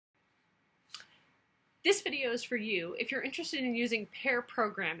This video is for you if you're interested in using pair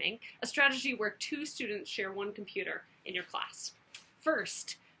programming, a strategy where two students share one computer in your class.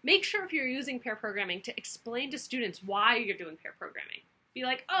 First, make sure if you're using pair programming to explain to students why you're doing pair programming. Be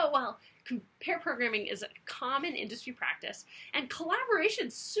like, oh, well, pair programming is a common industry practice, and collaboration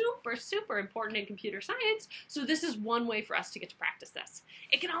is super, super important in computer science, so this is one way for us to get to practice this.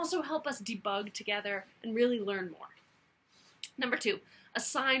 It can also help us debug together and really learn more. Number two,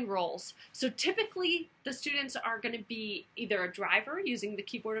 assign roles. So typically the students are going to be either a driver using the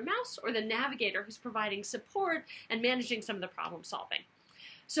keyboard and mouse or the navigator who's providing support and managing some of the problem solving.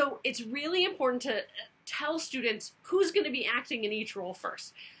 So it's really important to tell students who's going to be acting in each role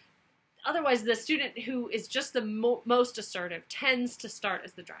first. Otherwise, the student who is just the most assertive tends to start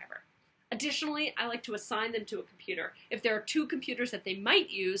as the driver. Additionally, I like to assign them to a computer. If there are two computers that they might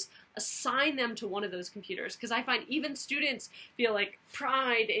use, assign them to one of those computers, because I find even students feel like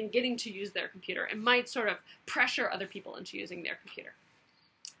pride in getting to use their computer and might sort of pressure other people into using their computer.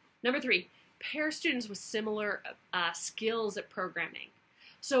 Number three, pair students with similar skills at programming.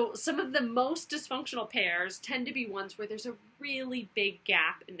 So some of the most dysfunctional pairs tend to be ones where there's a really big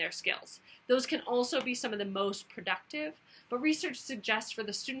gap in their skills. Those can also be some of the most productive, but research suggests for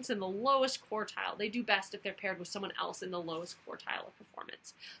the students in the lowest quartile, they do best if they're paired with someone else in the lowest quartile of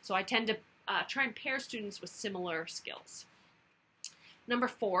performance. So I tend to try and pair students with similar skills. Number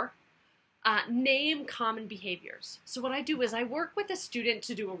four, name common behaviors. So what I do is I work with a student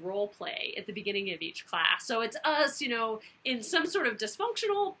to do a role play at the beginning of each class. So it's us, in some sort of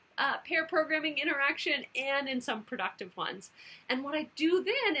dysfunctional pair programming interaction and in some productive ones. And what I do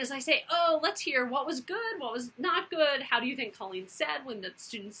then is I say, oh, let's hear what was good, what was not good, how do you think Colleen said when the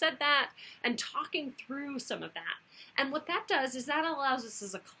student said that, and talking through some of that. And what that does is that allows us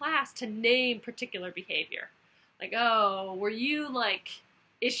as a class to name particular behavior. Like, oh, were you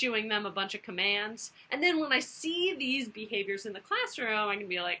issuing them a bunch of commands? And then when I see these behaviors in the classroom, I can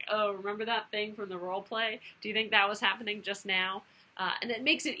be like, oh, remember that thing from the role play? Do you think that was happening just now? And it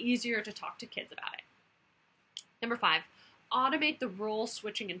makes it easier to talk to kids about it. Number five, automate the role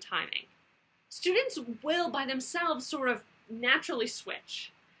switching and timing. Students will, by themselves, sort of naturally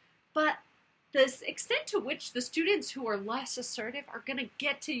switch. But the extent to which the students who are less assertive are going to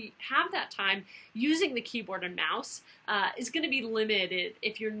get to have that time using the keyboard and mouse is going to be limited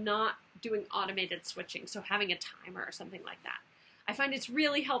if you're not doing automated switching, so having a timer or something like that. I find it's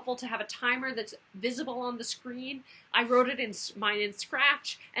really helpful to have a timer that's visible on the screen. I wrote it in mine in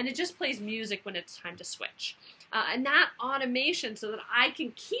Scratch, and it just plays music when it's time to switch. And that automation, so that I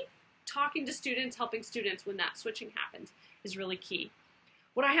can keep talking to students, helping students when that switching happens, is really key.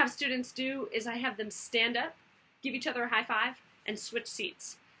 What I have students do is I have them stand up, give each other a high five, and switch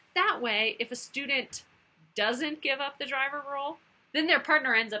seats. That way, if a student doesn't give up the driver role, then their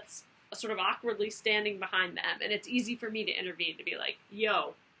partner ends up sort of awkwardly standing behind them, and it's easy for me to intervene, to be like,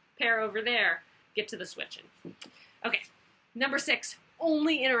 yo, pair over there, get to the switching. Okay, number six,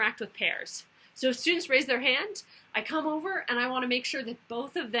 only interact with pairs. So if students raise their hand, I come over and I want to make sure that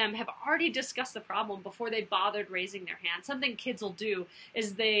both of them have already discussed the problem before they bothered raising their hand. Something kids will do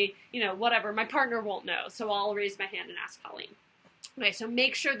is they, whatever, my partner won't know, so I'll raise my hand and ask Colleen. Okay, so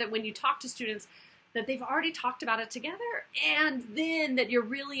make sure that when you talk to students that they've already talked about it together, and then that you're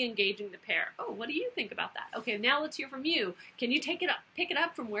really engaging the pair. Oh, what do you think about that? Okay, now let's hear from you. Can you pick it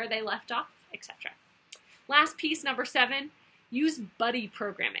up from where they left off, etc. Last piece, number seven, use buddy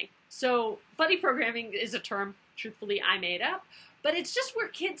programming. So buddy programming is a term, truthfully, I made up, but it's just where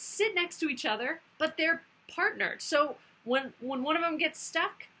kids sit next to each other, but they're partnered. So when one of them gets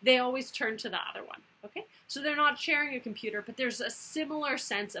stuck, they always turn to the other one, okay? So they're not sharing a computer, but there's a similar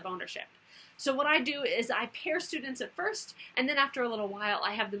sense of ownership. So what I do is I pair students at first, and then after a little while,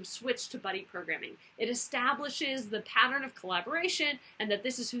 I have them switch to buddy programming. It establishes the pattern of collaboration and that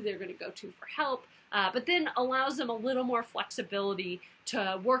this is who they're going to go to for help, but then allows them a little more flexibility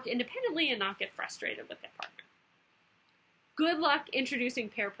to work independently and not get frustrated with their partner. Good luck introducing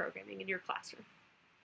pair programming in your classroom.